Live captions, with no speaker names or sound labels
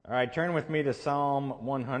All right, turn with me to Psalm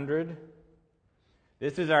 100.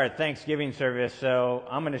 This is our Thanksgiving service, so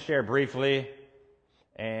I'm going to share briefly,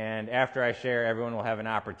 and after I share, everyone will have an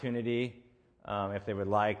opportunity, if they would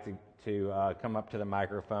like, to come up to the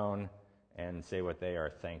microphone and say what they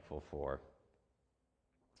are thankful for.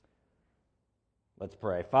 Let's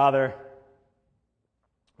pray. Father,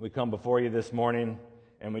 we come before you this morning,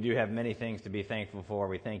 and we do have many things to be thankful for.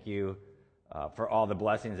 We thank you for all the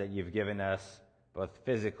blessings that you've given us, both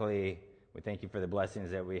physically. We thank you for the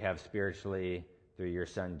blessings that we have spiritually through your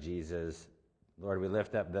Son, Jesus. Lord, we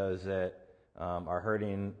lift up those that are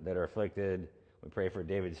hurting, that are afflicted. We pray for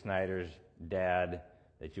David Snyder's dad,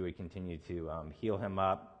 that you would continue to heal him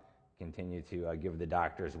up, continue to give the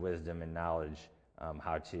doctors wisdom and knowledge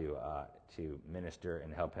how to minister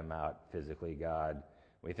and help him out physically, God.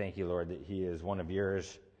 We thank you, Lord, that he is one of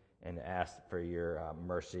yours, and ask for your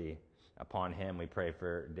mercy upon him. We pray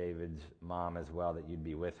for David's mom as well, that you'd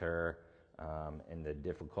be with her in the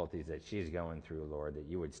difficulties that she's going through, Lord, that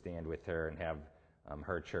you would stand with her and have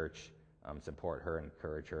her church support her and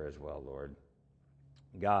encourage her as well, Lord.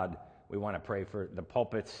 God, we want to pray for the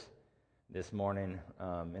pulpits this morning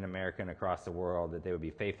in America and across the world, that they would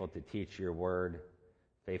be faithful to teach your word,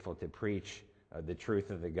 faithful to preach the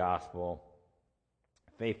truth of the gospel,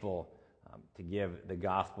 faithful to give the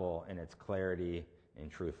gospel in its clarity and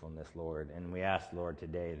truthfulness, Lord. And we ask, Lord,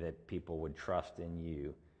 today that people would trust in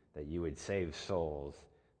you, that you would save souls,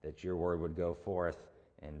 that your word would go forth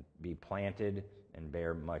and be planted and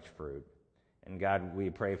bear much fruit. And God, we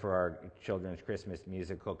pray for our children's Christmas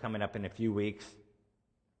musical coming up in a few weeks,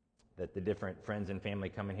 that the different friends and family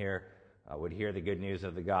coming here would hear the good news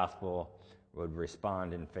of the gospel, would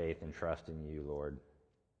respond in faith and trust in you, Lord.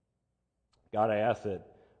 God, I ask that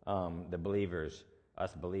the believers,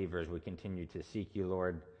 us believers, would continue to seek you,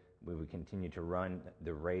 Lord. We would continue to run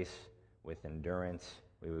the race with endurance.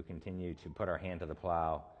 We would continue to put our hand to the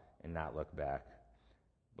plow and not look back.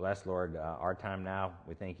 Bless, Lord, our time now.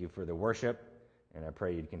 We thank you for the worship, and I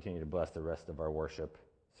pray you'd continue to bless the rest of our worship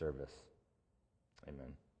service.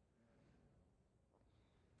 Amen.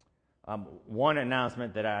 One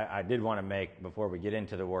announcement that I did want to make before we get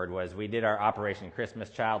into the word was we did our Operation Christmas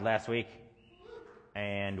Child last week,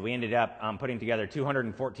 and we ended up putting together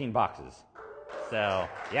 214 boxes. So,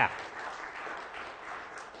 yeah.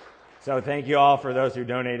 So thank you all for those who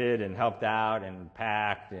donated and helped out and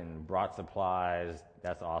packed and brought supplies.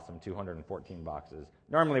 That's awesome, 214 boxes.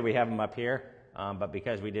 Normally we have them up here, but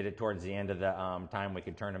because we did it towards the end of the time we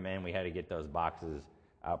could turn them in, we had to get those boxes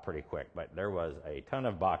out pretty quick. But there was a ton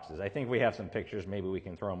of boxes. I think we have some pictures. Maybe we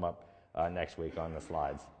can throw them up next week on the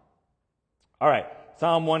slides. All right,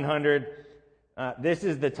 Psalm 100. This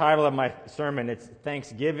is the title of my sermon. It's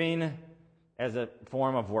Thanksgiving as a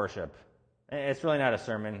form of worship. It's really not a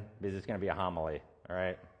sermon because it's going to be a homily, all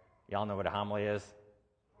right? Y'all know what a homily is?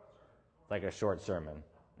 It's like a short sermon,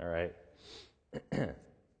 all right?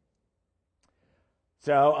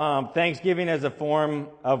 So Thanksgiving as a form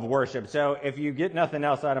of worship. So if you get nothing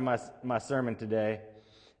else out of my sermon today,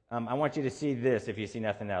 I want you to see this if you see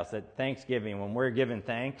nothing else, that Thanksgiving, when we're giving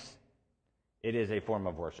thanks, it is a form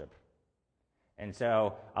of worship. And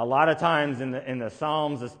so a lot of times in the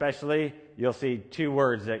Psalms especially, you'll see two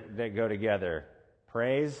words that go together,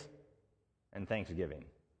 praise and thanksgiving.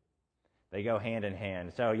 They go hand in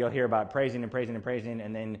hand. So you'll hear about praising and praising and praising,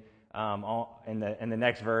 and then in the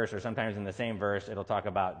next verse, or sometimes in the same verse, it'll talk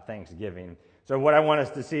about thanksgiving. So what I want us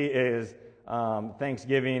to see is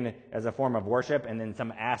thanksgiving as a form of worship, and then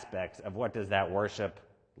some aspects of what does that worship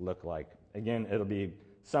look like. Again, it'll be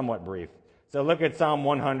somewhat brief. So look at Psalm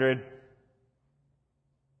 100.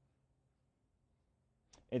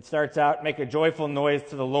 It starts out, make a joyful noise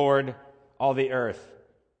to the Lord, all the earth.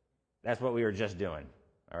 That's what we were just doing,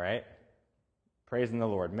 all right? Praising the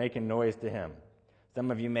Lord, making noise to him. Some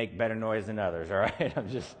of you make better noise than others, all right?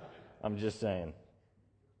 I'm just saying.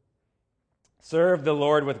 Serve the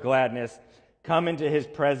Lord with gladness. Come into his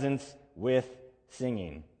presence with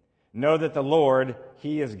singing. Know that the Lord,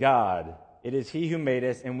 he is God. It is he who made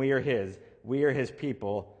us, and we are his. We are his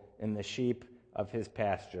people and the sheep of his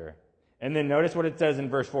pasture. And then notice what it says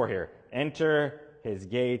in verse 4 here. Enter his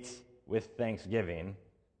gates with thanksgiving.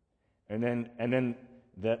 And then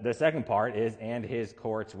the second part is, and his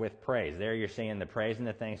courts with praise. There you're seeing the praise and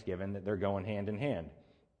the thanksgiving, that they're going hand in hand.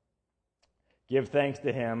 Give thanks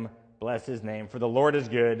to him, bless his name, for the Lord is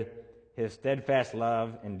good. His steadfast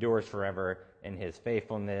love endures forever, and his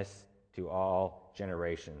faithfulness to all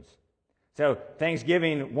generations. So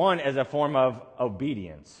thanksgiving, one, as a form of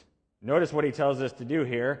obedience. Notice what he tells us to do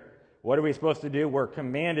here. What are we supposed to do? We're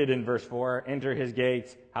commanded in verse 4, enter his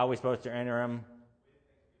gates. How are we supposed to enter them?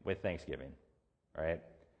 With thanksgiving, right?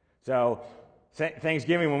 So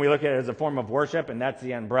Thanksgiving, when we look at it as a form of worship, and that's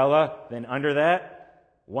the umbrella, then under that,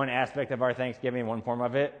 one aspect of our Thanksgiving, one form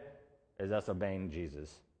of it, is us obeying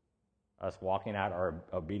Jesus, us walking out our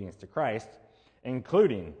obedience to Christ,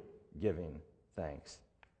 including giving thanks.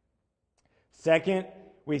 Second,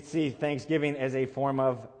 we see Thanksgiving as a form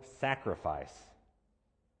of sacrifice.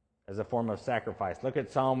 As a form of sacrifice. Look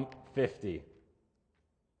at Psalm 50.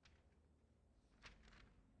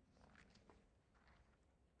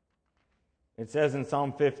 It says in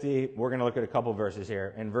Psalm 50, we're going to look at a couple verses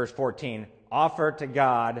here. In verse 14, offer to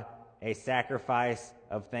God a sacrifice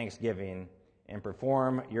of thanksgiving and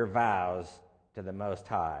perform your vows to the Most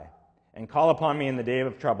High. And call upon me in the day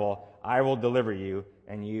of trouble. I will deliver you,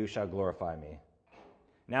 and you shall glorify me.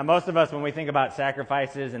 Now, most of us, when we think about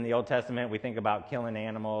sacrifices in the Old Testament, we think about killing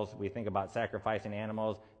animals. We think about sacrificing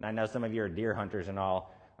animals. And I know some of you are deer hunters and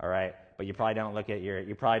all right? But you probably don't look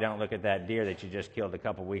at that deer that you just killed a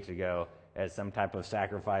couple weeks ago as some type of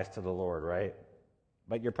sacrifice to the Lord, right?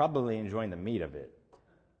 But you're probably enjoying the meat of it.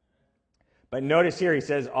 But notice here, he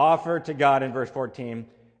says, offer to God in verse 14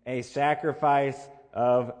 a sacrifice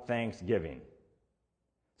of thanksgiving.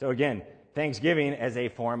 So again, thanksgiving as a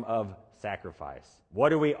form of sacrifice.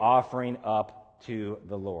 What are we offering up to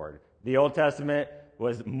the Lord? The Old Testament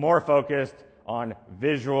was more focused on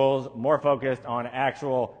visuals, more focused on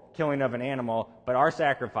actual killing of an animal, but our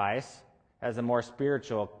sacrifice has a more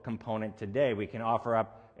spiritual component today. We can offer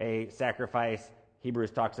up a sacrifice,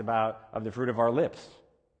 Hebrews talks about, of the fruit of our lips.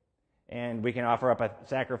 And we can offer up a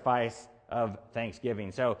sacrifice of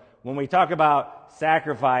thanksgiving. So when we talk about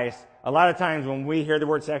sacrifice, a lot of times when we hear the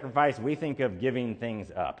word sacrifice, we think of giving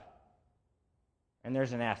things up. And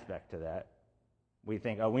there's an aspect to that. We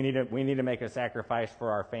think, we need to make a sacrifice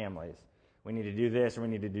for our families. We need to do this, or we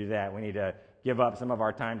need to do that. We need to give up some of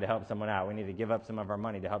our time to help someone out. We need to give up some of our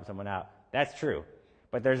money to help someone out. That's true.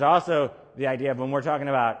 But there's also the idea of when we're talking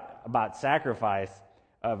about sacrifice,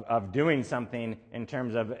 of doing something in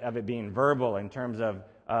terms of it being verbal, in terms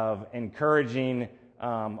of encouraging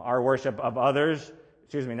our worship of others,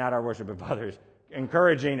 not our worship of others,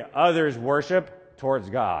 encouraging others' worship towards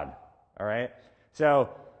God. All right? So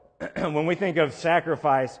when we think of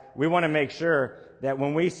sacrifice, we want to make sure that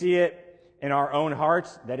when we see it in our own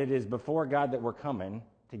hearts, that it is before God that we're coming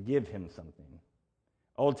to give him something.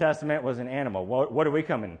 Old Testament was an animal. What are we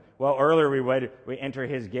coming? Well, earlier we enter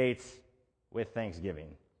his gates with thanksgiving.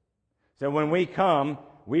 So when we come,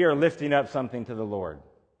 we are lifting up something to the Lord.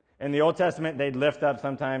 In the Old Testament, they'd lift up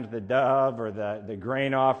sometimes the dove or the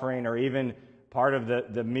grain offering or even part of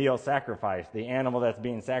the meal sacrifice, the animal that's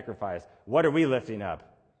being sacrificed. What are we lifting up?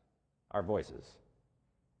 Our voices.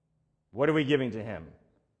 What are we giving to him?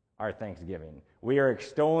 Our thanksgiving. We are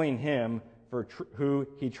extolling him for who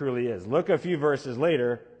he truly is. Look a few verses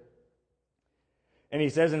later, and he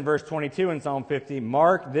says in verse 22 in Psalm 50,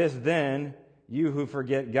 mark this then, you who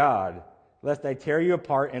forget God, lest I tear you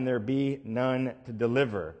apart and there be none to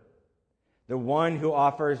deliver. The one who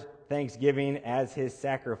offers thanksgiving as his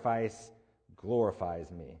sacrifice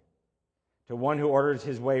glorifies me. To one who orders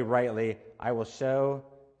his way rightly, I will show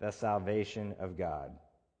the salvation of God.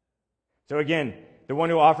 So again, the one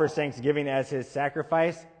who offers thanksgiving as his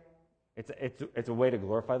sacrifice, it's a way to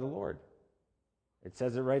glorify the Lord. It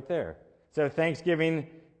says it right there. So thanksgiving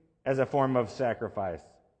as a form of sacrifice.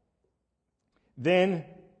 Then,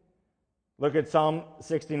 look at Psalm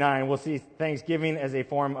 69. We'll see thanksgiving as a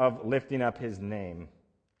form of lifting up his name.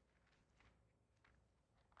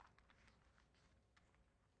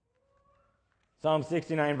 Psalm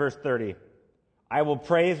 69, verse 30. I will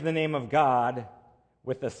praise the name of God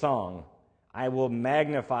with a song. I will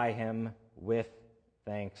magnify him with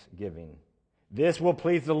thanksgiving. This will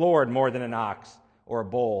please the Lord more than an ox or a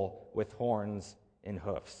bull with horns and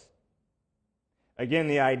hoofs. Again,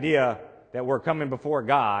 the idea that we're coming before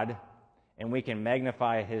God and we can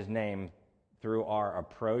magnify his name through our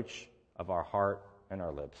approach of our heart and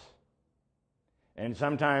our lips. And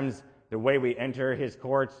sometimes the way we enter his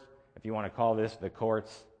courts, if you want to call this the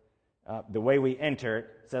courts, the way we enter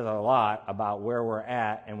says a lot about where we're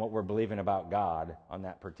at and what we're believing about God on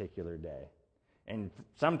that particular day. And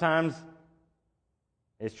sometimes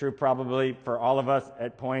it's true probably for all of us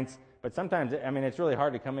at points, but sometimes, it's really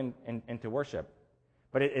hard to come into worship.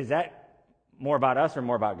 But is that more about us or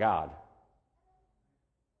more about God?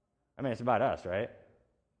 It's about us, right?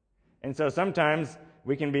 And so sometimes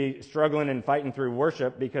we can be struggling and fighting through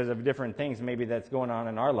worship because of different things maybe that's going on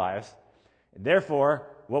in our lives. Therefore,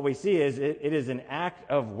 what we see is it is an act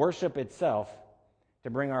of worship itself to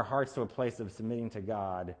bring our hearts to a place of submitting to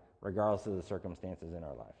God regardless of the circumstances in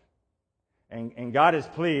our life. And God is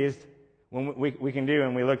pleased when we can do,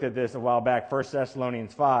 and we looked at this a while back, 1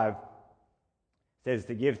 Thessalonians 5 says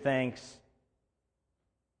to give thanks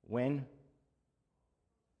when?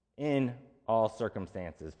 In all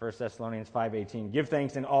circumstances. 1 Thessalonians 5:18, give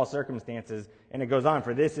thanks in all circumstances. And it goes on,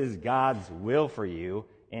 for this is God's will for you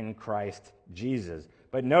in Christ Jesus.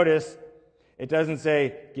 But notice, it doesn't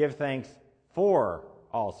say give thanks for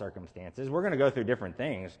all circumstances. We're going to go through different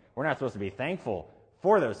things. We're not supposed to be thankful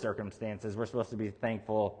for those circumstances. We're supposed to be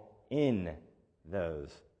thankful in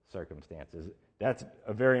those circumstances. That's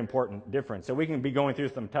a very important difference. So we can be going through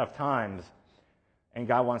some tough times, and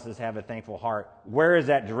God wants us to have a thankful heart. Where is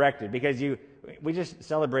that directed? Because we just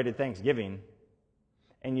celebrated Thanksgiving,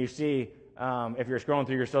 and you see, if you're scrolling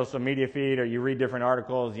through your social media feed or you read different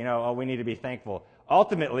articles, we need to be thankful.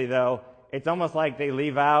 Ultimately, though, it's almost like they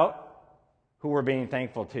leave out who we're being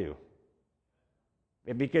thankful to.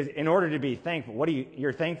 Because in order to be thankful,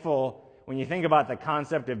 you're thankful when you think about the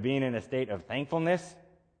concept of being in a state of thankfulness.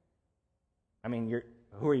 I mean,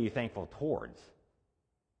 who are you thankful towards?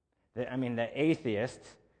 The atheist,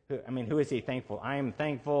 who is he thankful? I am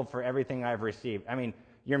thankful for everything I've received.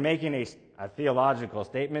 You're making a theological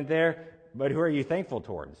statement there, but who are you thankful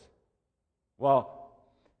towards? Well,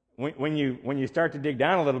 when you start to dig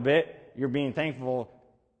down a little bit, you're being thankful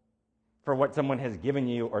for what someone has given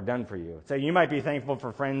you or done for you. So you might be thankful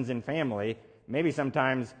for friends and family, maybe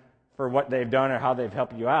sometimes for what they've done or how they've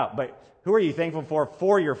helped you out. But who are you thankful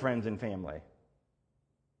for your friends and family?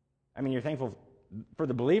 You're thankful for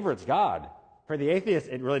the believer, it's God. For the atheist,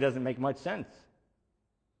 it really doesn't make much sense.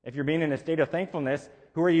 If you're being in a state of thankfulness,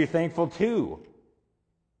 who are you thankful to?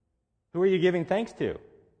 Who are you giving thanks to?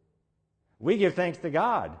 We give thanks to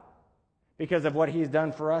God because of what he's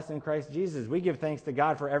done for us in Christ Jesus. We give thanks to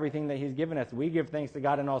God for everything that he's given us. We give thanks to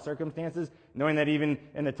God in all circumstances, knowing that even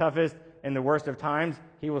in the toughest and the worst of times,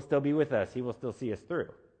 he will still be with us. He will still see us through.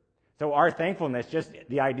 So our thankfulness, just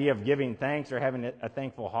the idea of giving thanks or having a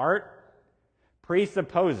thankful heart,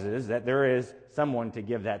 presupposes that there is someone to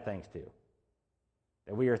give that thanks to.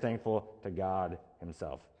 That we are thankful to God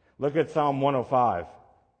himself. Look at Psalm 105.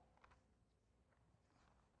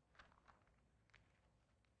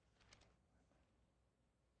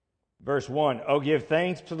 Verse 1, "Oh, give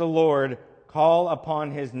thanks to the Lord, call upon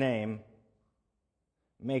his name,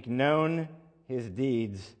 make known his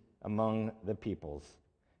deeds among the peoples.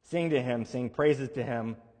 Sing to him, sing praises to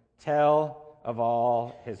him, tell of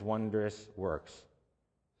all his wondrous works."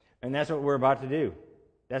 And that's what we're about to do.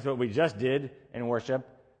 That's what we just did in worship,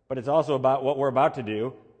 but it's also about what we're about to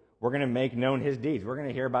do. We're going to make known his deeds. We're going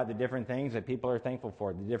to hear about the different things that people are thankful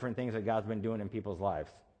for, the different things that God's been doing in people's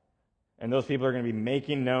lives. And those people are going to be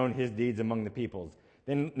making known his deeds among the peoples.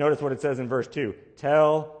 Then notice what it says in verse 2.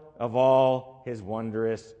 Tell of all his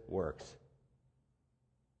wondrous works.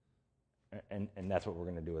 And that's what we're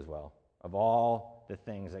going to do as well. Of all the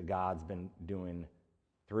things that God's been doing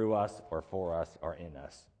through us or for us or in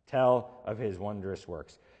us. Tell of his wondrous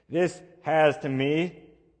works. This has, to me,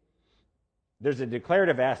 there's a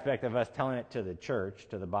declarative aspect of us telling it to the church,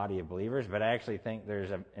 to the body of believers, but I actually think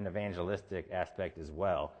there's an evangelistic aspect as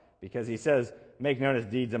well. Because he says, make known his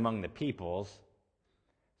deeds among the peoples.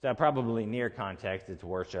 So probably near context, it's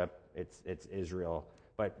worship, it's Israel.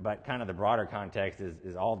 But kind of the broader context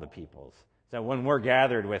is all the peoples. So when we're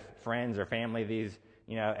gathered with friends or family,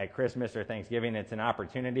 at Christmas or Thanksgiving, it's an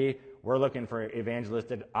opportunity. We're looking for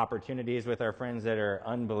evangelistic opportunities with our friends that are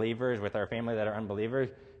unbelievers, with our family that are unbelievers.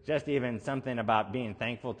 Just even something about being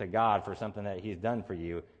thankful to God for something that he's done for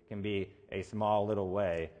you can be a small little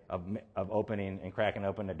way of opening and cracking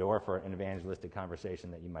open the door for an evangelistic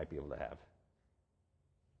conversation that you might be able to have.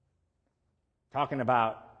 Talking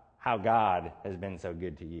about how God has been so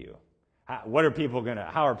good to you. How are people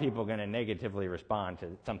going to negatively respond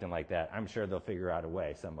to something like that? I'm sure they'll figure out a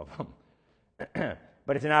way, some of them.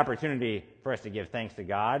 But it's an opportunity for us to give thanks to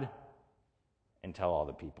God and tell all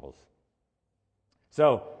the peoples.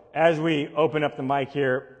 So, as we open up the mic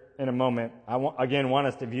here in a moment, I want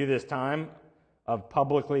us to view this time of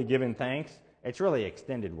publicly giving thanks. It's really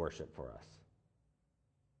extended worship for us.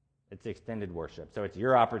 It's extended worship. So it's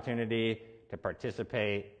your opportunity to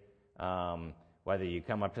participate. Whether you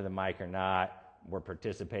come up to the mic or not, we're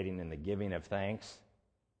participating in the giving of thanks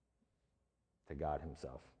to God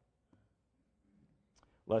himself.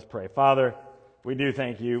 Let's pray. Father, we do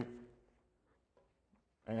thank you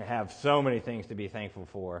and have so many things to be thankful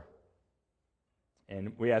for.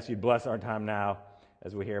 And we ask you to bless our time now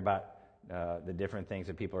as we hear about the different things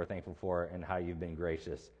that people are thankful for and how you've been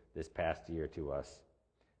gracious this past year to us.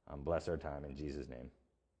 Bless our time in Jesus' name.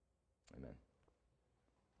 Amen.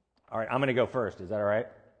 All right, I'm going to go first. Is that all right?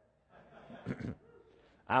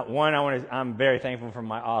 I'm very thankful for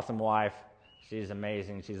my awesome wife. She's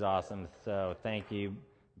amazing. She's awesome. So thank you,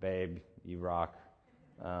 babe. You rock.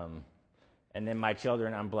 And then my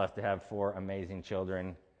children, I'm blessed to have 4 amazing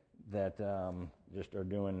children that just are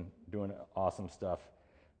doing awesome stuff.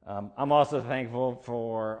 I'm also thankful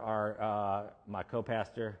for my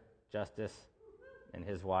co-pastor, Justice, and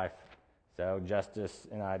his wife. So Justice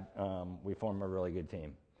and I, we form a really good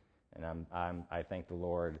team, and I thank the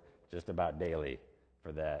Lord just about daily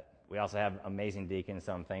for that. We also have amazing deacons,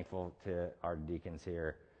 so I'm thankful to our deacons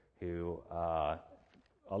here who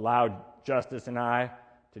allowed Justice and I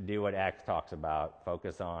to do what Acts talks about,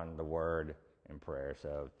 focus on the Word and prayer.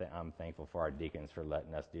 So I'm thankful for our deacons for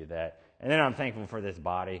letting us do that. And then I'm thankful for this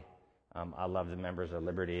body. I love the members of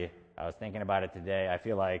Liberty. I was thinking about it today. I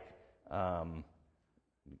feel like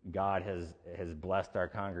God has blessed our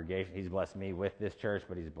congregation. He's blessed me with this church,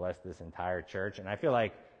 but he's blessed this entire church. And I feel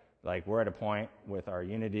like we're at a point with our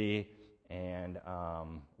unity and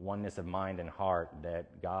oneness of mind and heart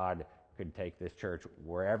that God could take this church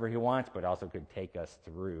wherever he wants, but also could take us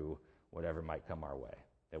through whatever might come our way.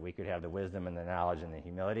 That we could have the wisdom and the knowledge and the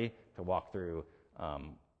humility to walk through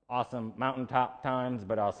awesome mountaintop times,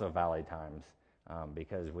 but also valley times,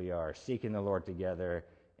 because we are seeking the Lord together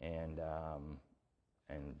and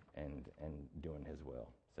doing his will.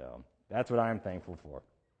 So that's what I'm thankful for.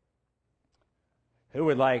 Who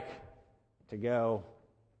would like to go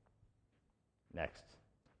next?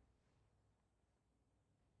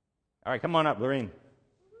 All right, come on up, Lorene.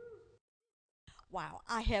 Wow,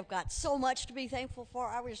 I have got so much to be thankful for.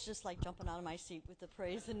 I was just like jumping out of my seat with the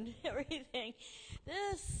praise and everything.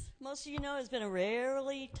 This, most of you know, has been a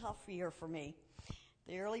really tough year for me.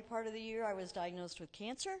 The early part of the year, I was diagnosed with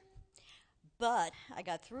cancer, but I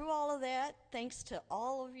got through all of that thanks to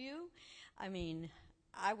all of you. I mean,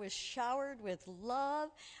 I was showered with love.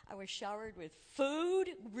 I was showered with food,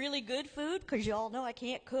 really good food, because you all know I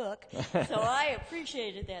can't cook. So I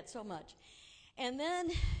appreciated that so much. And then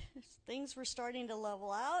things were starting to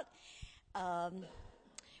level out.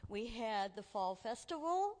 We had the fall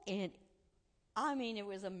festival, and I mean, it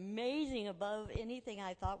was amazing, above anything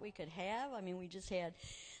I thought we could have. I mean, we just had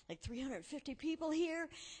like 350 people here.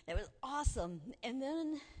 That was awesome. And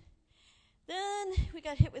then we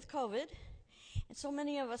got hit with COVID. And so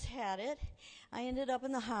many of us had it. I ended up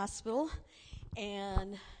in the hospital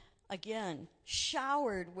and, again,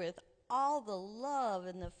 showered with all the love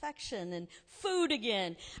and affection and food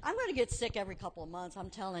again. I'm going to get sick every couple of months, I'm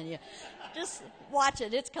telling you. Just watch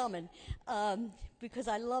it. It's coming. Because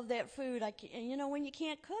I love that food. You know, when you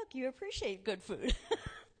can't cook, you appreciate good food.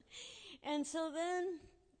 And so then,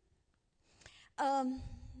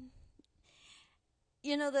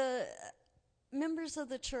 you know, the members of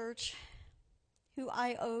the church who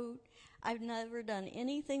I've never done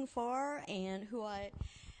anything for, and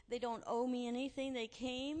they don't owe me anything. They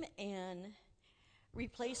came and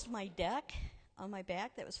replaced my deck on my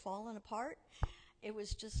back that was falling apart. It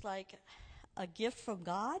was just like a gift from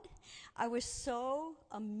God. I was so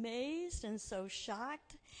amazed and so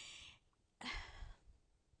shocked.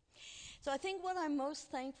 So I think what I'm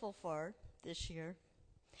most thankful for this year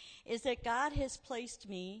is that God has placed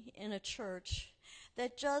me in a church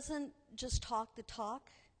that doesn't just talk the talk,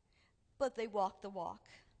 but they walk the walk.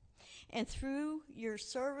 And through your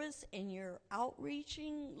service and your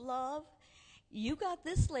outreaching love, you got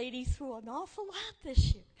this lady through an awful lot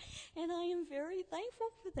this year. And I am very thankful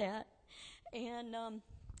for that. And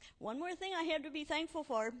one more thing I had to be thankful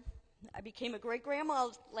for. I became a great-grandma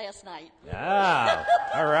last night. Oh,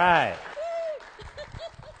 all right.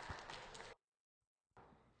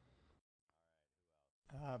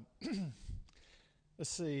 Let's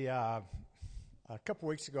see, a couple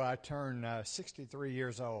weeks ago I turned 63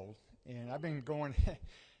 years old, and I've been going,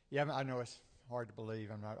 yeah, I know it's hard to believe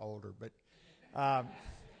I'm not older, but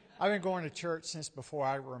I've been going to church since before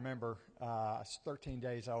I remember. I was 13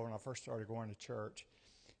 days old when I first started going to church,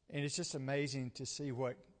 and it's just amazing to see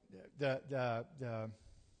what the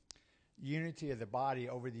unity of the body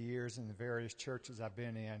over the years in the various churches I've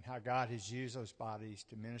been in, how God has used those bodies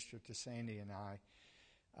to minister to Sandy and I.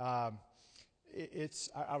 I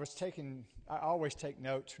always take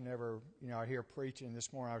notes whenever, I hear preaching.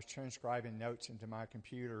 This morning I was transcribing notes into my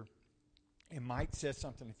computer, and Mike said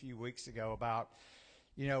something a few weeks ago about,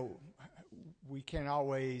 we can't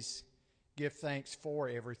always give thanks for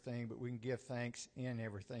everything, but we can give thanks in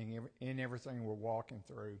everything we're walking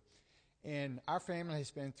through. And our family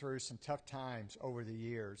has been through some tough times over the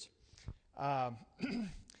years.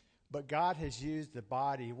 But God has used the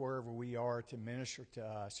body wherever we are to minister to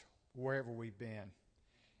us, wherever we've been.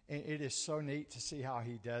 And it is so neat to see how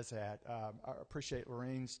he does that. I appreciate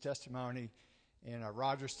Lorene's testimony and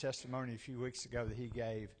Roger's testimony a few weeks ago that he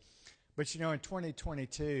gave. But, in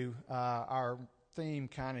 2022, our theme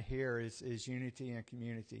kind of here is unity and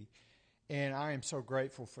community. And I am so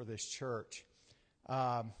grateful for this church.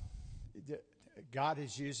 God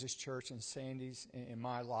has used this church and Sandy's in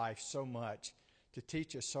my life so much to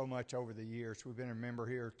teach us so much over the years. We've been a member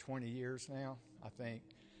here 20 years now, I think.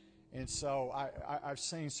 And so I've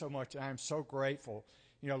seen so much, and I'm so grateful,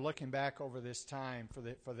 looking back over this time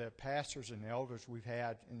for the pastors and elders we've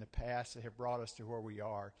had in the past that have brought us to where we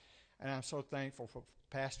are. And I'm so thankful for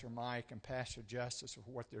Pastor Mike and Pastor Justice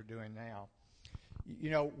for what they're doing now.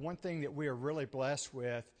 One thing that we are really blessed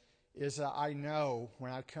with is I know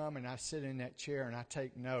when I come and I sit in that chair and I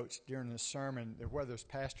take notes during the sermon, that whether it's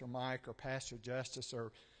Pastor Mike or Pastor Justice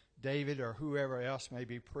or David or whoever else may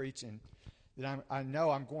be preaching, that I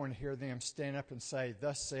know I'm going to hear them stand up and say,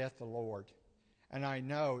 "Thus saith the Lord." And I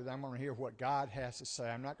know that I'm going to hear what God has to say.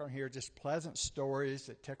 I'm not going to hear just pleasant stories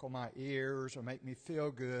that tickle my ears or make me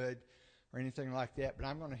feel good or anything like that, but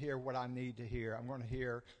I'm going to hear what I need to hear. I'm going to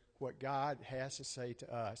hear what God has to say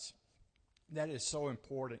to us. That is so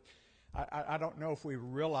important. I don't know if we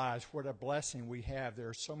realize what a blessing we have. There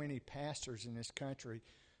are so many pastors in this country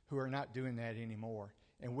who are not doing that anymore.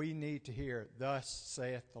 And we need to hear, "Thus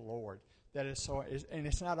saith the Lord." That is so, and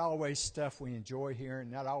it's not always stuff we enjoy hearing,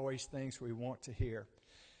 not always things we want to hear.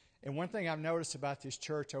 And one thing I've noticed about this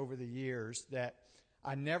church over the years, that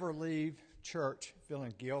I never leave church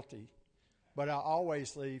feeling guilty, but I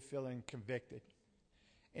always leave feeling convicted.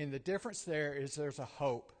 And the difference there is there's a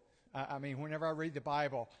hope. I mean, whenever I read the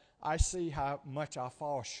Bible, I see how much I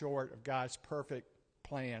fall short of God's perfect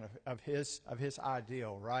plan, of His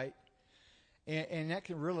ideal, right? And that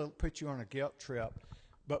can really put you on a guilt trip.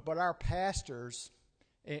 But our pastors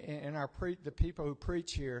and the people who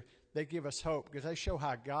preach here, they give us hope because they show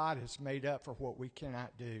how God has made up for what we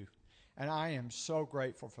cannot do. And I am so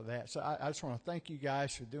grateful for that. So I just want to thank you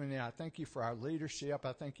guys for doing that. I thank you for our leadership.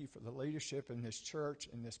 I thank you for the leadership in this church,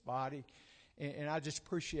 in this body. And I just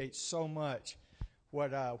appreciate so much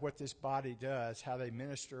what this body does, how they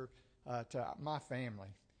minister to my family.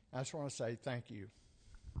 I just want to say thank you.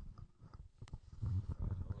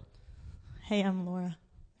 Hey, I'm Laura,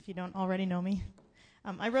 if you don't already know me.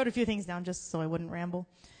 I wrote a few things down just so I wouldn't ramble.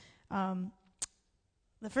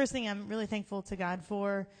 The first thing I'm really thankful to God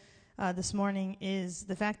for this morning is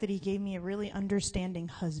the fact that He gave me a really understanding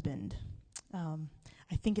husband.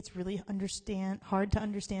 I think it's really hard to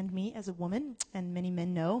understand me as a woman, and many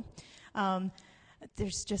men know.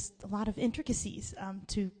 There's just a lot of intricacies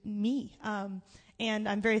to me. And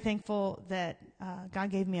I'm very thankful that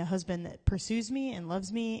God gave me a husband that pursues me and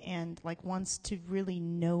loves me and wants to really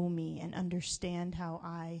know me and understand how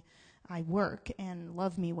I work and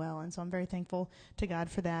love me well. And so I'm very thankful to God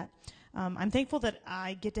for that. I'm thankful that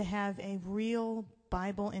I get to have a real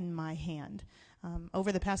Bible in my hand.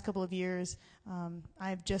 Over the past couple of years,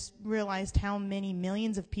 I've just realized how many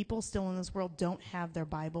millions of people still in this world don't have their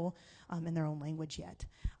Bible in their own language yet.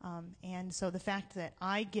 And so the fact that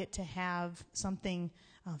I get to have something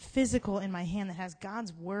physical in my hand that has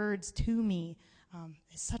God's words to me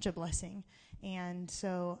is such a blessing. And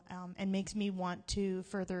so, and makes me want to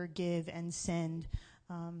further give and send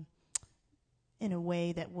in a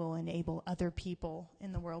way that will enable other people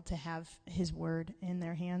in the world to have His word in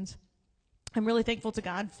their hands. I'm really thankful to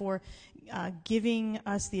God for giving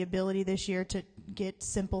us the ability this year to get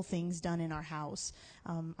simple things done in our house.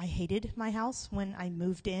 I hated my house when I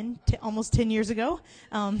moved in almost 10 years ago.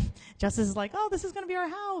 Justice is like, "Oh, this is going to be our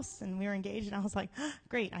house." And we were engaged, and I was like,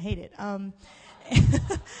 "Great, I hate it."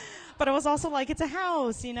 But I was also like, it's a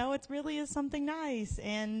house, it really is something nice.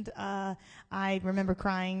 And I remember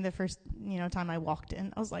crying the first, time I walked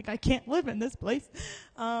in. I was like, I can't live in this place.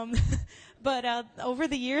 But over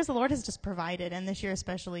the years, the Lord has just provided. And this year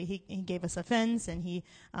especially, He gave us a fence, and He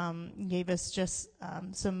gave us just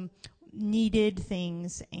some needed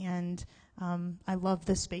things. And I love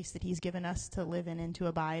the space that He's given us to live in and to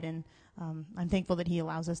abide. And I'm thankful that He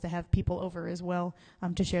allows us to have people over as well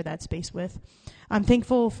to share that space with. I'm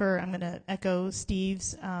thankful I'm going to echo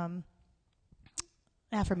Steve's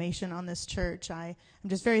affirmation on this church. I'm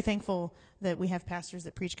just very thankful that we have pastors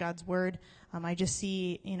that preach God's word. I just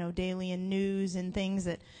see, daily in news and things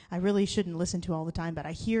that I really shouldn't listen to all the time, but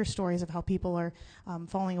I hear stories of how people are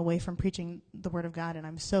falling away from preaching the word of God, and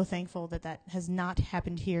I'm so thankful that has not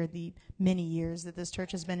happened here the many years that this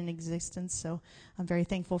church has been in existence, so I'm very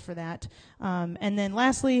thankful for that. And then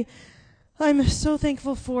lastly, I'm so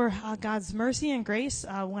thankful for God's mercy and grace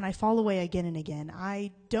when I fall away again and again.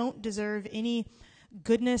 I don't deserve any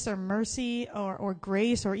goodness or mercy or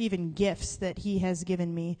grace or even gifts that he has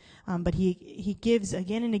given me. But he gives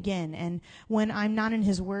again and again. And when I'm not in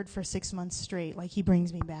his word for 6 months straight, like he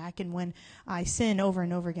brings me back. And when I sin over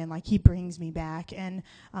and over again, like he brings me back. And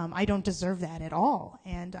I don't deserve that at all.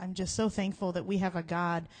 And I'm just so thankful that we have a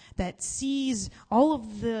God that sees all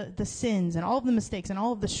of the sins and all of the mistakes and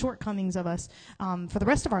all of the shortcomings of us for the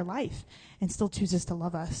rest of our life and still chooses to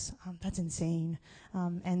love us. That's insane.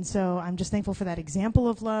 And so I'm just thankful for that example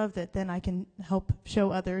of love that then I can help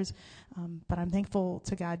show others. But I'm thankful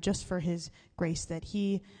to God just for his grace that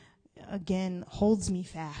he, again, holds me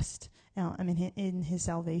fast in his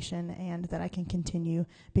salvation, and that I can continue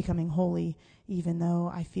becoming holy even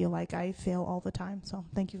though I feel like I fail all the time. So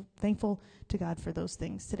thankful to God for those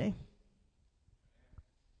things today.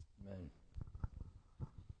 Amen.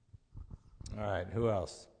 All right, who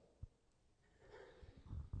else?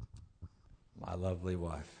 My lovely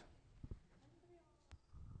wife.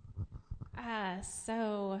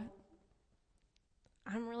 So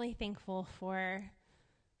I'm really thankful for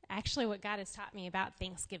actually what God has taught me about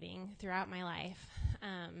Thanksgiving throughout my life.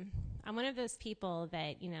 I'm one of those people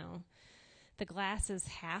that, the glass is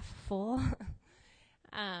half full.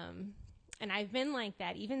 And I've been like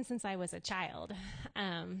that even since I was a child.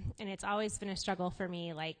 And it's always been a struggle for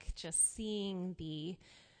me, like just seeing the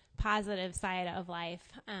positive side of life.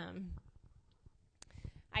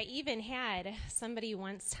 I even had somebody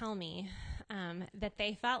once tell me that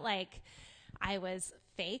they felt like I was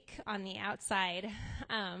fake on the outside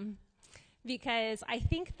because I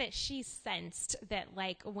think that she sensed that,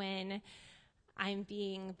 like, when I'm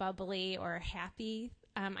being bubbly or happy,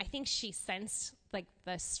 I think she sensed, like,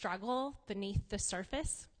 the struggle beneath the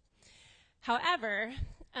surface. However,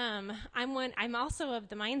 I'm also of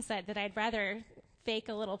the mindset that I'd rather fake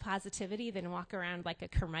a little positivity than walk around like a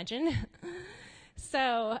curmudgeon.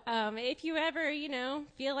 So if you ever,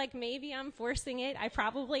 feel like maybe I'm forcing it, I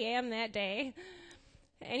probably am that day.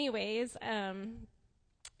 Anyways,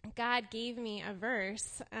 God gave me a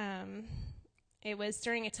verse. It was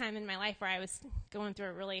during a time in my life where I was going through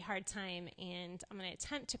a really hard time, and I'm going to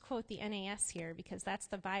attempt to quote the NAS here because that's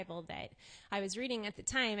the Bible that I was reading at the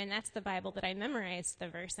time, and that's the Bible that I memorized the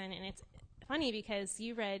verse in. And it's funny because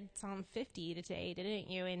you read Psalm 50 today, didn't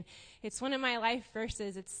you? And it's one of my life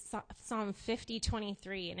verses. It's Psalm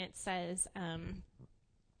 50:23, and it says, let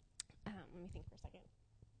me think for a second.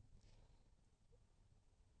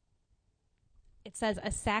 It says,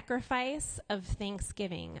 "A sacrifice of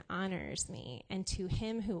thanksgiving honors me, and to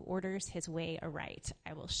him who orders his way aright,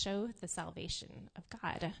 I will show the salvation of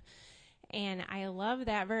God." And I love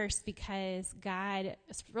that verse because God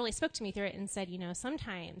really spoke to me through it and said,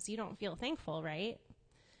 sometimes you don't feel thankful, right?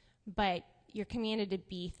 But you're commanded to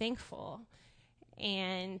be thankful.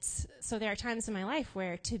 And so there are times in my life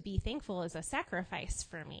where to be thankful is a sacrifice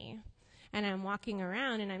for me. And I'm walking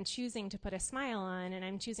around and I'm choosing to put a smile on, and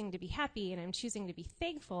I'm choosing to be happy, and I'm choosing to be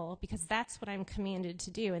thankful because that's what I'm commanded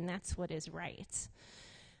to do, and that's what is right.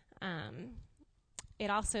 It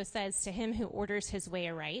also says, "To him who orders his way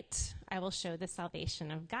aright, I will show the salvation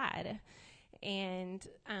of God." And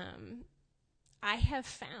I have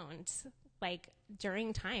found, like,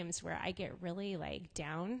 during times where I get really, like,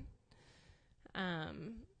 down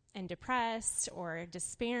and depressed or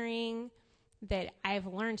despairing, that I've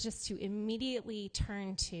learned just to immediately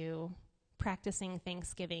turn to practicing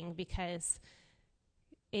Thanksgiving because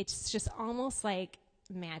it's just almost like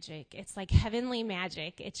magic. It's like heavenly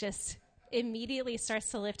magic. It just immediately starts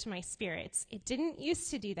to lift my spirits. It didn't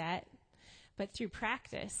used to do that, but through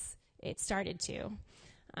practice, it started to.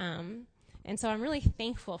 And so I'm really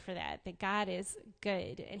thankful for that God is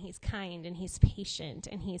good, and he's kind, and he's patient,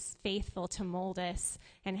 and he's faithful to mold us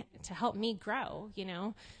and to help me grow,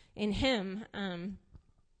 in him.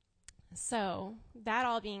 So that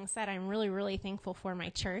all being said, I'm really, really thankful for my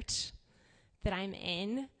church that I'm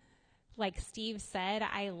in. Like Steve said,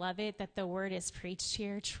 I love it that the word is preached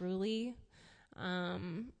here, truly.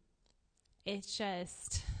 It's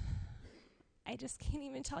just, I just can't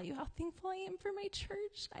even tell you how thankful I am for my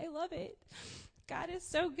church. I love it. God is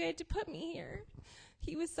so good to put me here.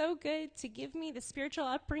 He was so good to give me the spiritual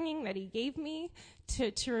upbringing that he gave me,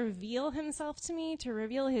 to reveal himself to me, to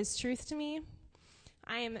reveal his truth to me.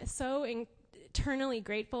 I am so eternally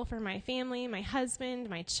grateful for my family, my husband,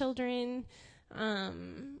 my children.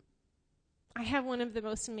 I have one of the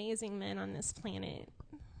most amazing men on this planet.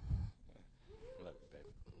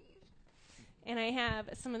 And I have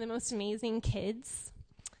some of the most amazing kids.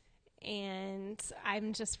 And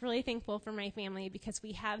I'm just really thankful for my family because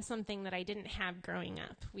we have something that I didn't have growing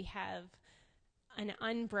up. We have an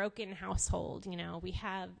unbroken household, we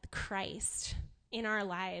have Christ in our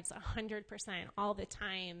lives 100% all the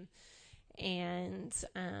time. And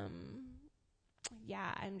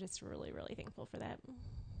yeah, I'm just really, really thankful for that.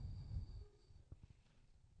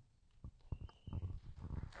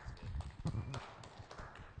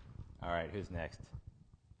 All right, who's next?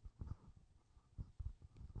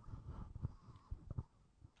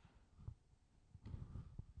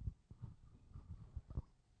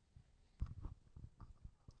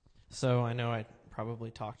 So I know I probably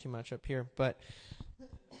talk too much up here, but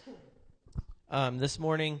this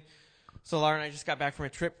morning, so Laura and I just got back from a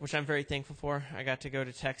trip, which I'm very thankful for. I got to go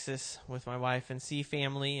to Texas with my wife and see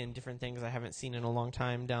family and different things I haven't seen in a long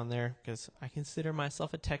time down there, because I consider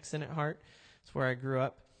myself a Texan at heart. It's where I grew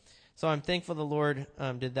up. So I'm thankful the Lord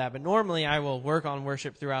did that. But normally I will work on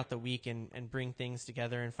worship throughout the week and bring things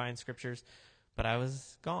together and find scriptures. But I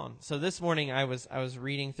was gone. So this morning I was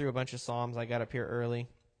reading through a bunch of Psalms. I got up here early.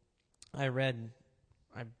 I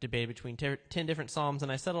debated between 10 different Psalms,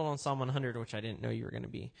 and I settled on Psalm 100, which I didn't know you were going to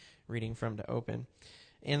be reading from to open.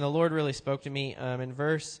 And the Lord really spoke to me. In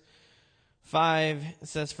verse 5, it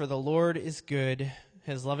says, "For the Lord is good,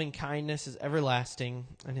 his loving kindness is everlasting,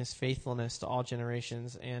 and his faithfulness to all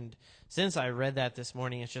generations." And since I read that this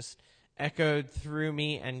morning, it's just echoed through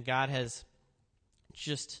me, and God has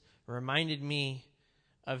just reminded me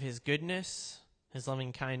of his goodness, his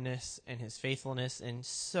loving kindness, and his faithfulness in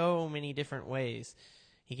so many different ways.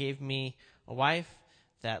 He gave me a wife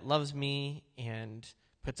that loves me and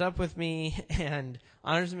puts up with me and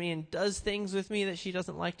honors me and does things with me that she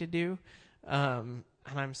doesn't like to do. And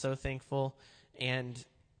I'm so thankful. And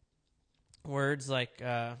words like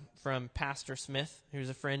from Pastor Smith, who's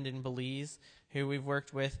a friend in Belize, who we've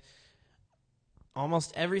worked with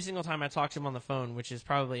almost every single time I talk to him on the phone, which is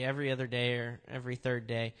probably every other day or every third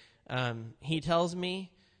day. He tells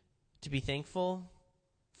me to be thankful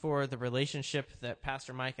for the relationship that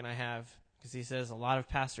Pastor Mike and I have, because he says a lot of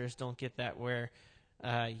pastors don't get that, where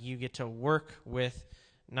you get to work with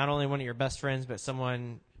not only one of your best friends, but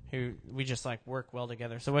someone who we just like work well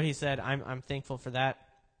together. So what he said, I'm thankful for that.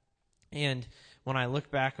 And when I look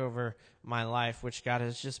back over my life, which God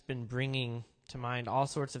has just been bringing to mind all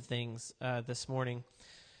sorts of things this morning,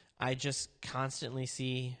 I just constantly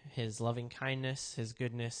see his loving kindness, his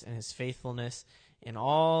goodness, and his faithfulness in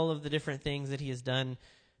all of the different things that he has done,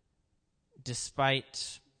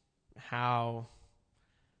 despite how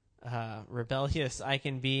rebellious I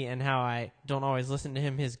can be and how I don't always listen to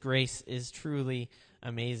him. His grace is truly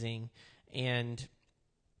amazing. And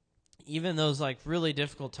even those like really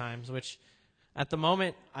difficult times, which at the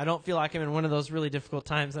moment I don't feel like I'm in one of those really difficult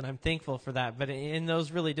times, and I'm thankful for that. But in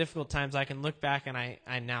those really difficult times, I can look back and I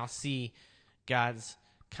now see God's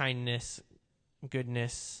kindness,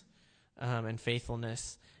 goodness, and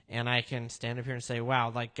faithfulness. And I can stand up here and say,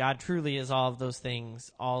 wow, like God truly is all of those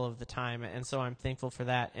things all of the time. And so I'm thankful for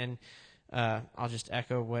that. And I'll just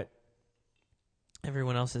echo what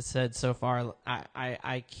everyone else has said so far.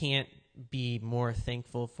 I can't be more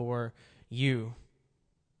thankful for you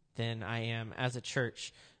than I am as a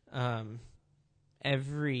church.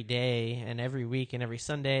 Every day and every week and every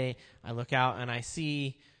Sunday, I look out and I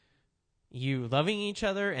see you loving each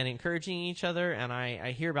other and encouraging each other, and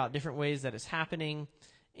I hear about different ways that it's happening,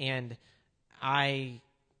 and I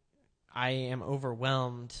am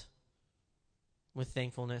overwhelmed with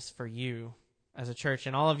thankfulness for you as a church,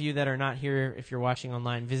 and all of you that are not here, if you're watching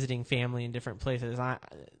online, visiting family in different places.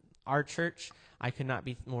 Our church, I could not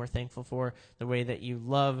be more thankful for the way that you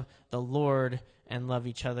love the Lord and love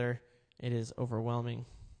each other. It is overwhelming.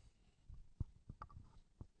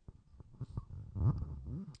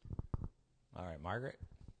 All right, Margaret.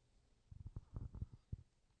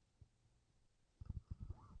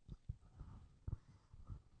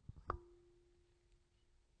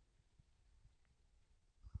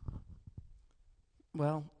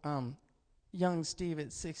 Well, young Steve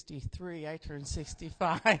at 63, I turned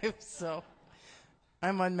 65, so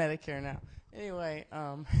I'm on Medicare now. Anyway,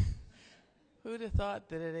 who'd have thought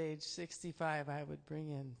that at age 65 I would bring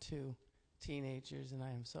in 2 teenagers, and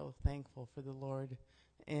I am so thankful for the Lord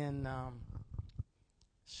in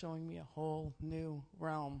showing me a whole new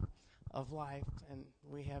realm of life. And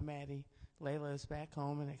we have Maddie. Layla is back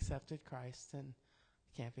home and accepted Christ, and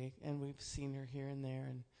we've seen her here and there,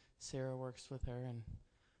 and Sarah works with her, and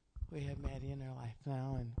we have Maddie in our life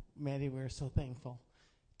now. And Maddie, we're so thankful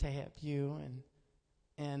to have you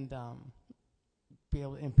and be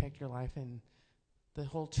able to impact your life. And the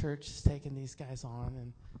whole church has taken these guys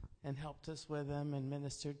on and helped us with them and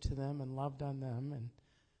ministered to them and loved on them. And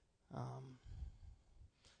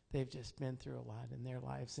they've just been through a lot in their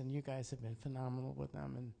lives, and you guys have been phenomenal with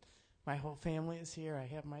them. And my whole family is here. I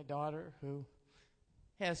have my daughter who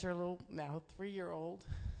has her little, now 3-year-old.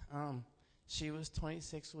 She was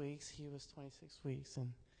 26 weeks. He was 26 weeks.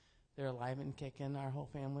 And they're alive and kicking. Our whole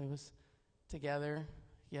family was together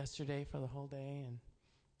yesterday for the whole day. And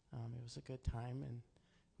it was a good time. And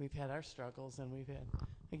we've had our struggles. And we've had,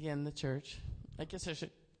 again, the church. I guess I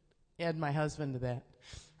should add my husband to that.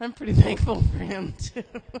 I'm pretty thankful for him, too.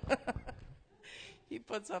 He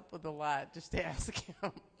puts up with a lot. Just ask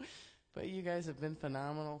him. But you guys have been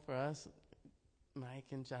phenomenal for us, Mike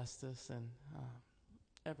and Justice and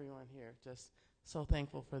everyone here. Just so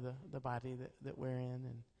thankful for the body that we're in,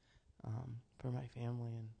 and for my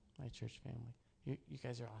family and my church family. You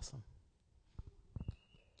guys are awesome.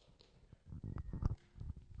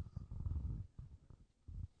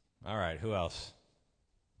 All right, who else?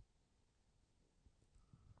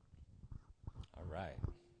 All right,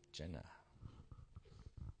 Jenna.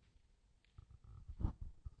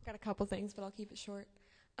 Got a couple things, but I'll keep it short.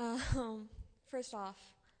 First off,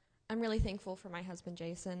 I'm really thankful for my husband,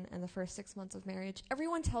 Jason, and the first 6 months of marriage.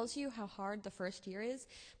 Everyone tells you how hard the first year is,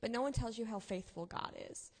 but no one tells you how faithful God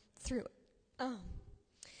is through it.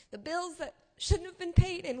 The bills that shouldn't have been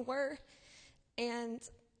paid and were, and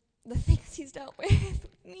the things he's dealt with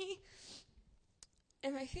me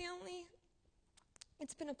and my family,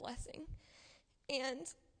 it's been a blessing. And,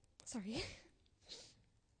 sorry,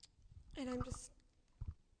 and I'm just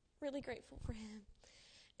really grateful for him.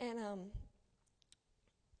 And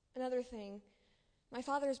another thing, my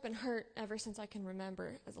father's been hurt ever since I can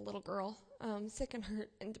remember as a little girl, sick and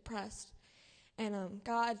hurt and depressed. And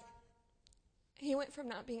God, he went from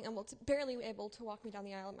not being barely able to walk me down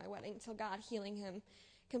the aisle at my wedding till God healing him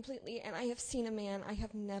completely. And I have seen a man I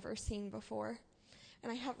have never seen before.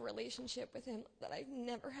 And I have a relationship with him that I've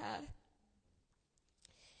never had.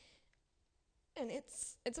 And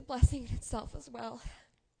it's a blessing in itself as well.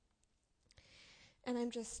 And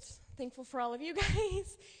I'm just thankful for all of you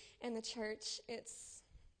guys and the church.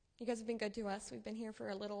 You guys have been good to us. We've been here for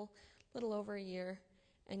a little over a year,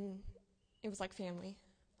 and it was like family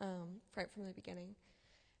right from the beginning.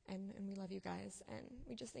 And we love you guys, and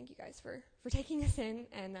we just thank you guys for taking us in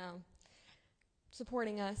and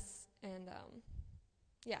supporting us. And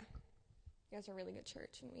yeah, you guys are a really good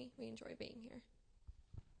church, and we enjoy being here.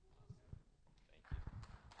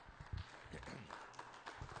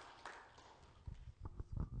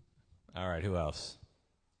 All right, who else?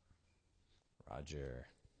 Roger.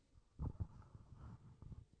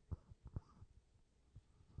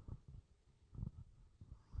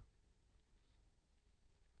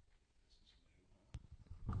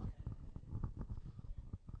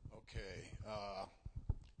 Okay.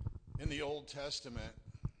 In the Old Testament,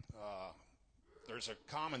 there's a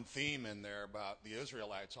common theme in there about the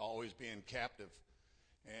Israelites always being captive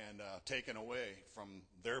and taken away from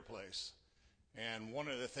their place. And one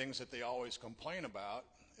of the things that they always complain about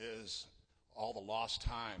is all the lost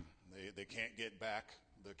time. They can't get back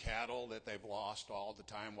the cattle that they've lost all the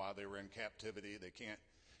time while they were in captivity. They can't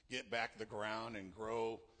get back the ground and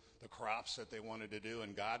grow the crops that they wanted to do.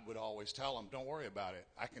 And God would always tell them, don't worry about it.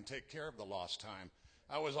 I can take care of the lost time.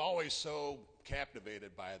 I was always so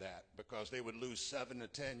captivated by that because they would lose 7 to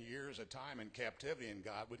 10 years of time in captivity, and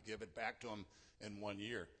God would give it back to them in 1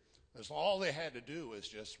 year. That's all they had to do was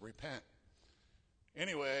just repent.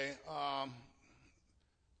 Anyway,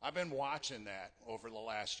 I've been watching that over the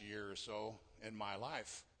last year or so in my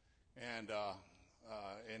life, and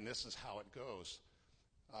this is how it goes.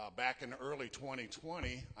 Back in early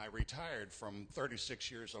 2020, I retired from 36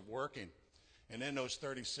 years of working, and in those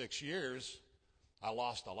 36 years, I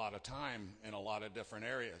lost a lot of time in a lot of different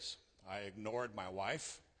areas. I ignored my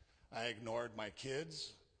wife. I ignored my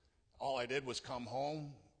kids. All I did was come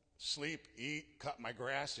home, sleep, eat, cut my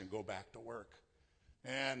grass, and go back to work.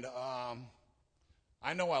 And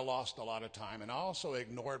I know I lost a lot of time, and I also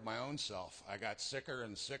ignored my own self. I got sicker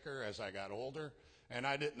and sicker as I got older, and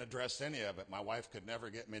I didn't address any of it. My wife could never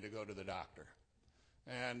get me to go to the doctor.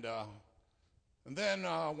 And then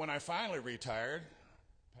when I finally retired,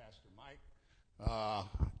 Pastor Mike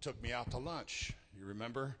took me out to lunch, you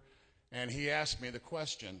remember? And he asked me the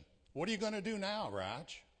question, what are you going to do now,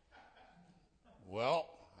 Raj? Well,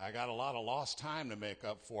 I got a lot of lost time to make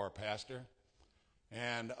up for, Pastor.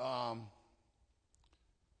 And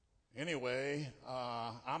anyway,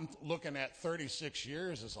 I'm looking at 36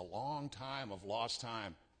 years as a long time of lost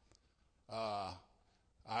time.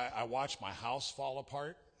 I watched my house fall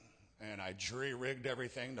apart, and I jury-rigged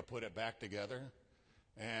everything to put it back together.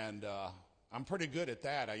 And I'm pretty good at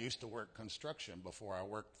that. I used to work construction before I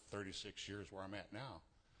worked 36 years where I'm at now.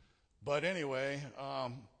 But anyway,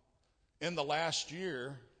 in the last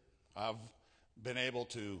year, I've been able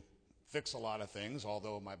to fix a lot of things,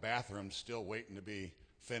 although my bathroom's still waiting to be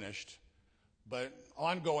finished. But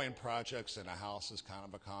ongoing projects in a house is kind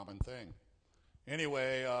of a common thing.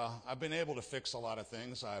 Anyway, I've been able to fix a lot of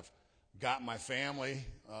things. I've got my family.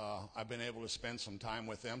 I've been able to spend some time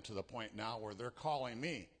with them to the point now where they're calling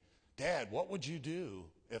me, Dad, what would you do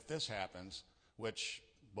if this happens? Which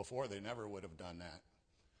before they never would have done that.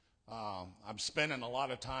 I'm spending a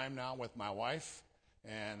lot of time now with my wife,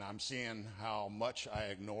 and I'm seeing how much I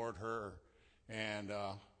ignored her and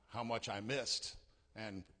how much I missed,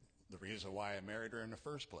 and the reason why I married her in the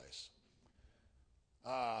first place.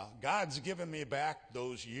 God's given me back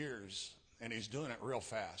those years, and he's doing it real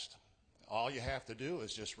fast. All you have to do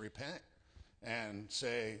is just repent and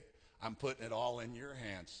say, I'm putting it all in your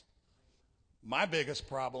hands. My biggest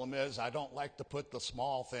problem is I don't like to put the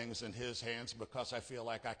small things in his hands because I feel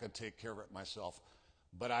like I could take care of it myself.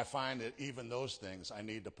 But I find that even those things I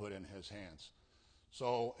need to put in his hands.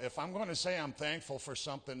 So if I'm going to say I'm thankful for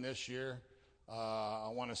something this year, I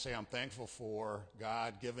want to say I'm thankful for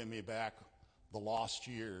God giving me back the lost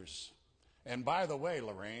years. And by the way,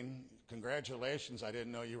 Lorraine, congratulations. I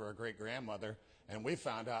didn't know you were a great-grandmother. And we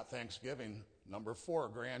found out Thanksgiving, number 4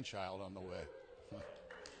 grandchild on the way.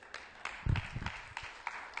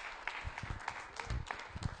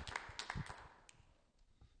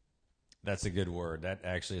 That's a good word. That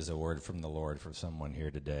actually is a word from the Lord for someone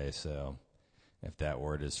here today. So if that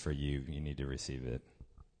word is for you, you need to receive it.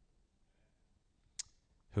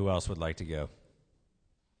 Who else would like to go?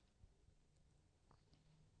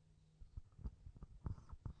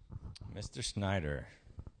 Mr. Snyder.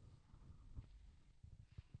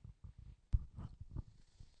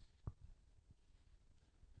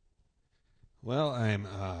 Well, I'm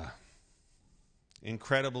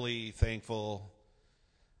incredibly thankful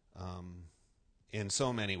in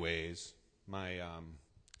so many ways. My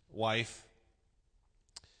wife,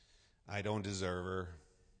 I don't deserve her.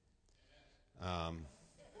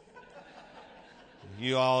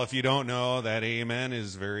 You all, if you don't know, that amen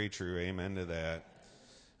is very true. Amen to that.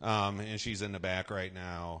 And she's in the back right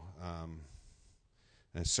now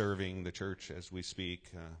and serving the church as we speak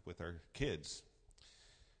with our kids.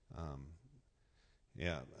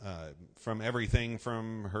 From everything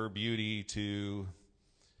from her beauty to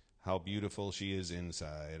how beautiful she is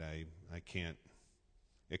inside, I can't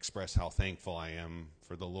express how thankful I am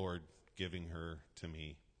for the Lord giving her to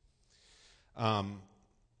me. I'm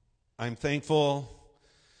thankful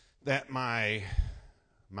that my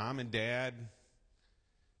mom and dad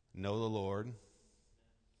know the Lord.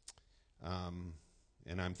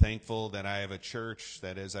 And I'm thankful that I have a church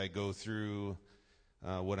that as I go through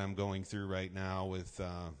what I'm going through right now with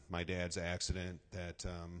my dad's accident, that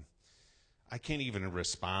I can't even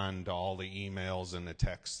respond to all the emails and the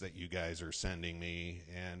texts that you guys are sending me.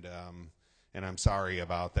 And I'm sorry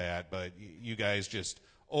about that, but you guys just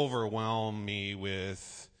overwhelm me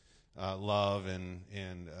with love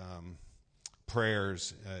and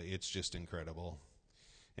prayers. It's just incredible.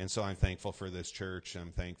 And so I'm thankful for this church.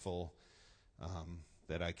 I'm thankful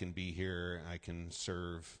that I can be here. I can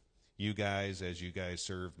serve you guys as you guys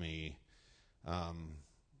serve me.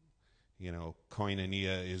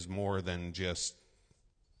 Koinonia is more than just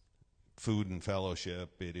food and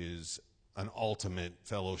fellowship. It is an ultimate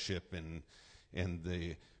fellowship and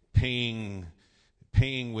the paying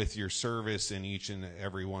with your service in each and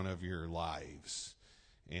every one of your lives.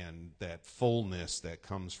 And that fullness that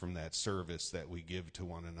comes from that service that we give to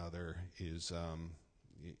one another is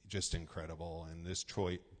just incredible. And this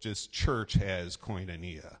church has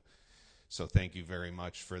koinonia. So thank you very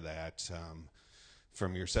much for that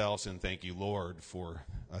from yourselves, and thank you, Lord, for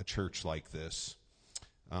a church like this,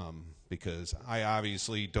 because I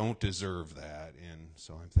obviously don't deserve that, and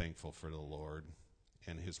so I'm thankful for the Lord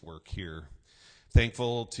and his work here.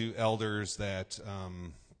 Thankful to elders that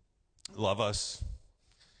love us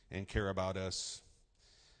and care about us.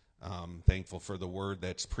 Thankful for the word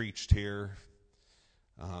that's preached here.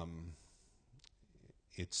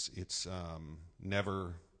 It's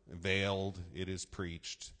never veiled. It is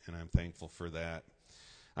preached, and I'm thankful for that.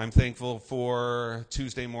 I'm thankful for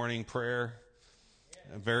Tuesday morning prayer.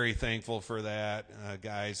 I'm very thankful for that.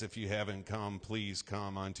 Guys, if you haven't come, please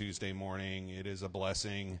come on Tuesday morning. It is a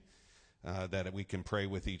blessing that we can pray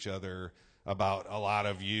with each other about a lot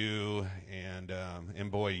of you, and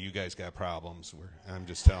boy, you guys got problems. I'm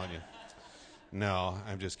just telling you. No,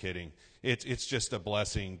 I'm just kidding. It's just a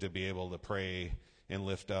blessing to be able to pray and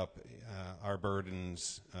lift up our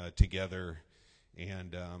burdens together,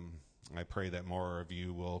 and I pray that more of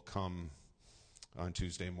you will come on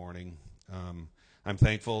Tuesday morning. I'm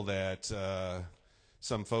thankful that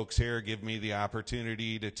some folks here give me the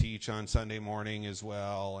opportunity to teach on Sunday morning as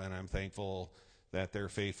well, and I'm thankful that they're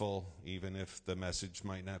faithful, even if the message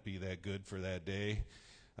might not be that good for that day.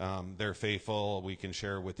 They're faithful. We can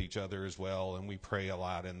share with each other as well, and we pray a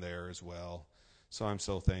lot in there as well. So I'm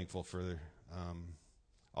so thankful for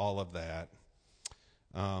all of that.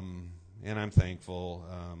 And I'm thankful.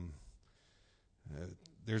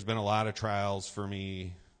 There's been a lot of trials for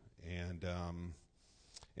me, and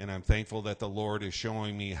I'm thankful that the Lord is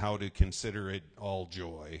showing me how to consider it all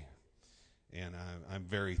joy. And I'm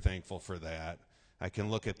very thankful for that. I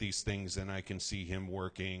can look at these things and I can see him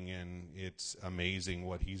working, and it's amazing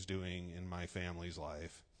what he's doing in my family's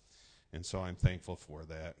life. And so I'm thankful for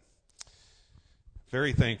that.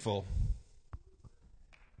 Very thankful.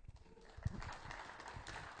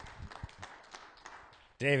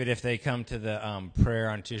 David, if they come to the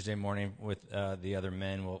prayer on Tuesday morning with the other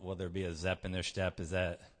men, will there be a zep in their step? Is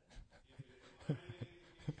that?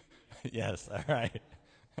 Yes, all right.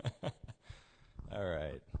 All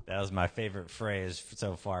right. That was my favorite phrase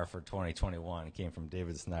so far for 2021. It came from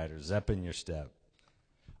David Snyder. Zep in your step.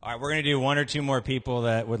 All right, we're going to do one or two more people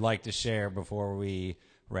that would like to share before we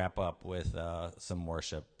wrap up with some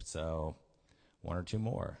worship. So one or two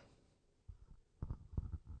more.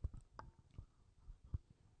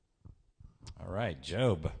 All right,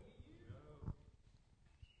 Job.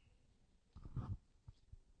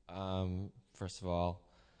 First of all,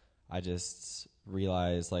 I just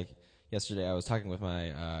realized, yesterday I was talking with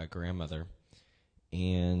my grandmother,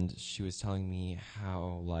 and she was telling me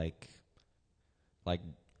how,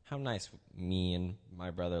 how nice me and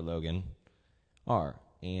my brother Logan are.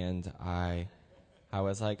 And I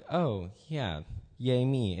was like, oh, yeah, yay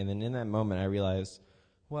me. And then in that moment I realized,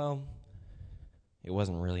 well, it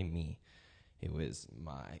wasn't really me. It was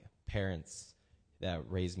my parents that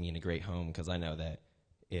raised me in a great home, because I know that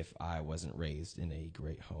if I wasn't raised in a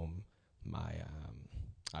great home,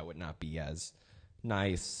 I would not be as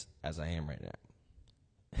nice as I am right now.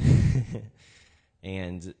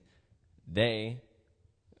 And they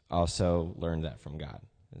also learned that from God.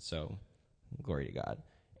 And so, glory to God.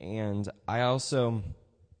 And I also,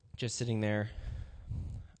 just sitting there,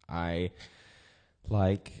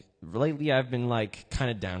 lately I've been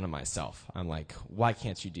kind of down on myself. I'm like, why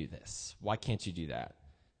can't you do this? Why can't you do that?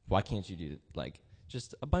 Why can't you do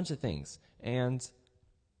just a bunch of things? And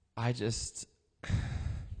I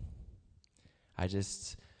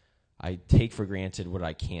take for granted what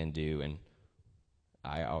I can do, and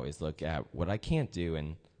I always look at what I can't do,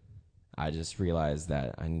 and I just realize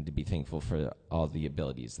that I need to be thankful for all the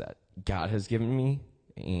abilities that God has given me,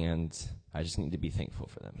 and I just need to be thankful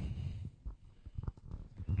for them.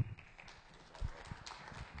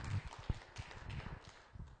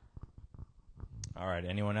 All right,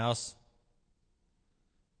 anyone else?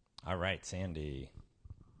 All right, Sandy.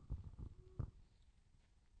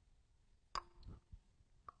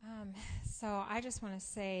 So I just want to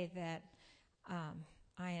say that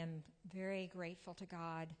I am very grateful to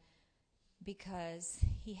God, because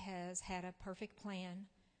he has had a perfect plan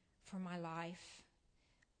for my life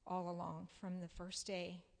all along, from the first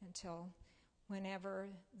day until whenever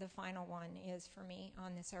the final one is for me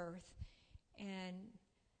on this earth. And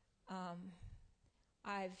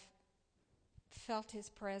I've felt his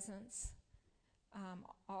presence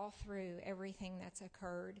all through everything that's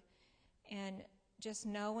occurred. And just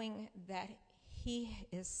knowing that he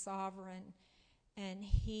is sovereign, and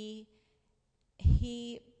he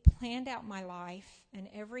planned out my life and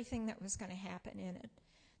everything that was going to happen in it,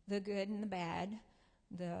 the good and the bad,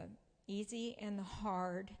 the easy and the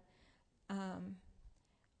hard,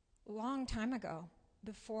 long time ago,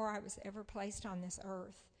 before I was ever placed on this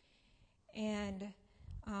earth. And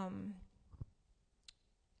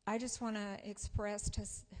I just want to express to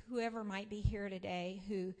whoever might be here today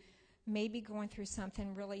who may be going through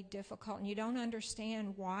something really difficult, and you don't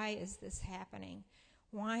understand, why is this happening?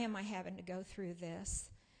 Why am I having to go through this?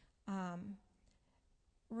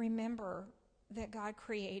 Remember that God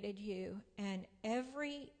created you, and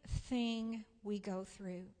everything we go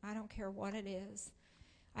through, I don't care what it is,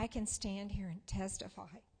 I can stand here and testify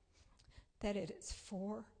that it is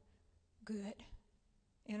for good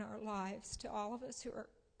in our lives. To all of us who are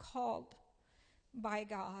called by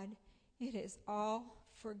God, it is all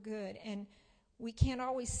for good. And we can't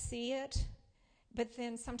always see it, but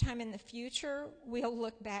then sometime in the future, we'll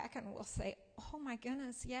look back and we'll say, oh my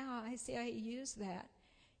goodness, yeah, I see how you used that.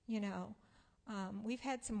 We've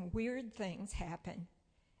had some weird things happen,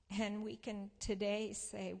 and we can today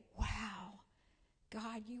say, wow,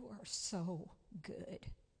 God, you are so good,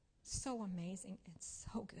 so amazing, and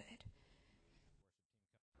so good.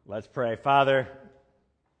 Let's pray. Father,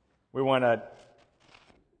 we want to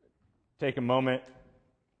take a moment,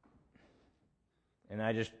 and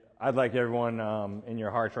I'd like everyone in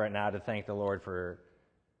your hearts right now to thank the Lord for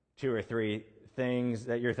 2 or 3 things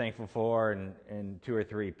that you're thankful for and 2 or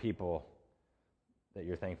 3 people that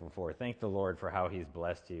you're thankful for. Thank the Lord for how he's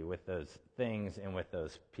blessed you with those things and with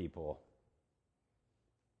those people.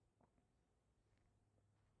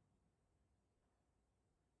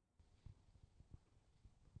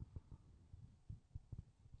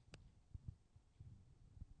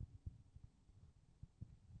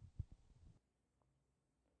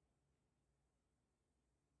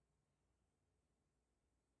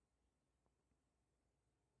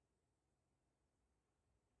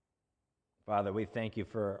 Father, we thank you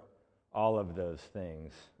for all of those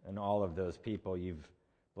things and all of those people. You've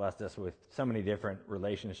blessed us with so many different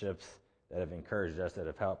relationships that have encouraged us, that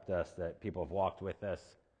have helped us, that people have walked with us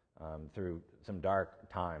through some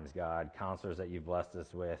dark times, God. Counselors that you've blessed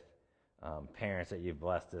us with, parents that you've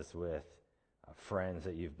blessed us with, friends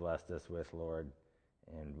that you've blessed us with, Lord,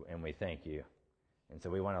 and we thank you. And so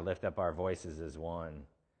we want to lift up our voices as one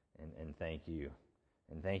and thank you.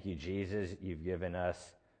 And thank you, Jesus. You've given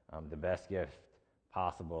us the best gift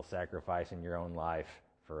possible, sacrificing your own life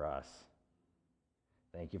for us.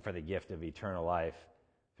 Thank you for the gift of eternal life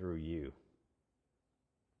through you.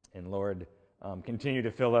 And Lord, continue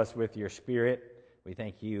to fill us with your Spirit. We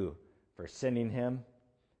thank you for sending him.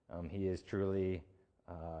 He is truly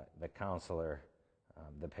the counselor,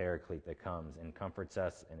 the paraclete that comes and comforts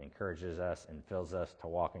us and encourages us and fills us to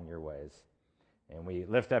walk in your ways. And we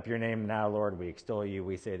lift up your name now, Lord. We extol you.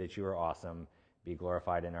 We say that you are awesome. Be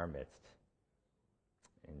glorified in our midst.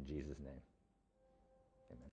 In Jesus' name.